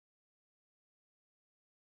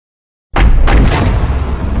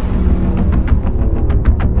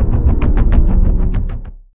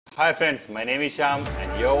Hi friends, my name is Shyam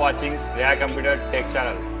and you are watching Shreya Computer Tech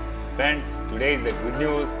Channel. Friends, today is the good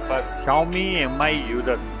news for Xiaomi Mi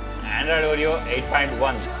users. Android Oreo 8.1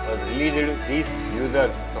 was released to these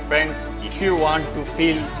users. So friends, if you want to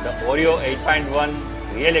feel the Oreo 8.1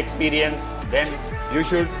 real experience, then you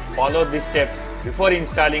should follow these steps. Before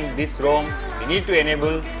installing this ROM, we need to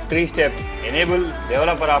enable 3 steps. Enable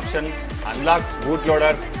developer option, unlock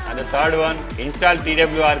bootloader, and the third one, install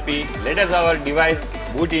TWRP. Let us our device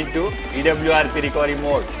boot into TWRP recovery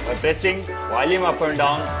mode by pressing volume up and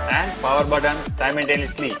down and power button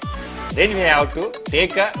simultaneously. Then we have to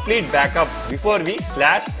take a complete backup before we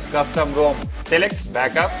flash custom ROM. Select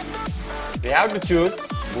backup. We have to choose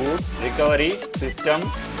boot, recovery, system,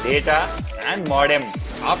 data and modem.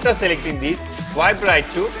 After selecting these, swipe right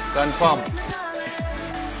to confirm.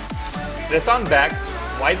 Press on back.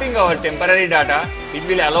 Wiping our temporary data, it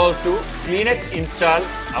will allow us to cleanest install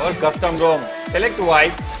our custom ROM. Select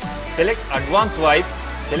wipe, select advanced wipe,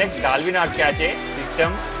 select Dolby Not Cache,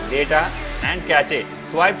 system, data and cache.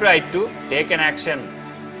 Swipe right to take an action.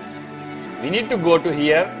 We need to go to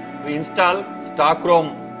here to install stock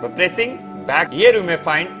ROM. By pressing back, here you may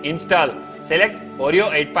find install. Select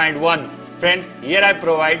Oreo 8.1. Friends, here I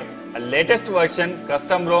provide a latest version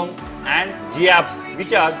custom ROM and GApps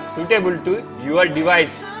which are suitable to your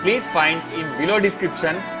device. Please find in below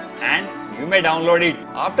description and you may download it.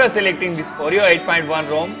 After selecting this Oreo 8.1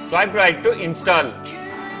 ROM, swipe right to install.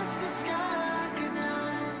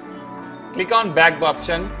 Click on back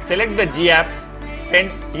option, select the GApps.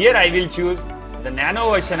 Friends, here I will choose the nano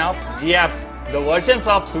version of GApps. The versions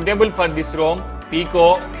are suitable for this ROM: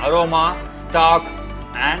 Pico, Aroma, Stock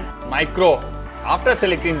and Micro. After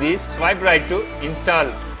selecting these, swipe right to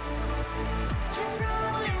install.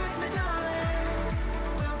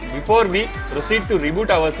 Before we proceed to reboot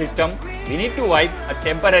our system, we need to wipe a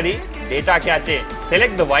temporary data cache.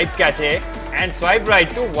 Select the wipe cache and swipe right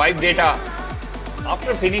to wipe data.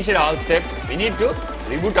 After finishing all steps, we need to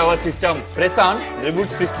reboot our system. Press on reboot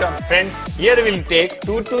system. Friends, here will take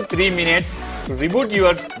 2 to 3 minutes to reboot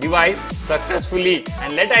your device successfully,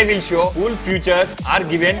 and let I will show cool features are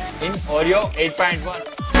given in Oreo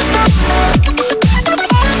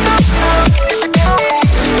 8.1.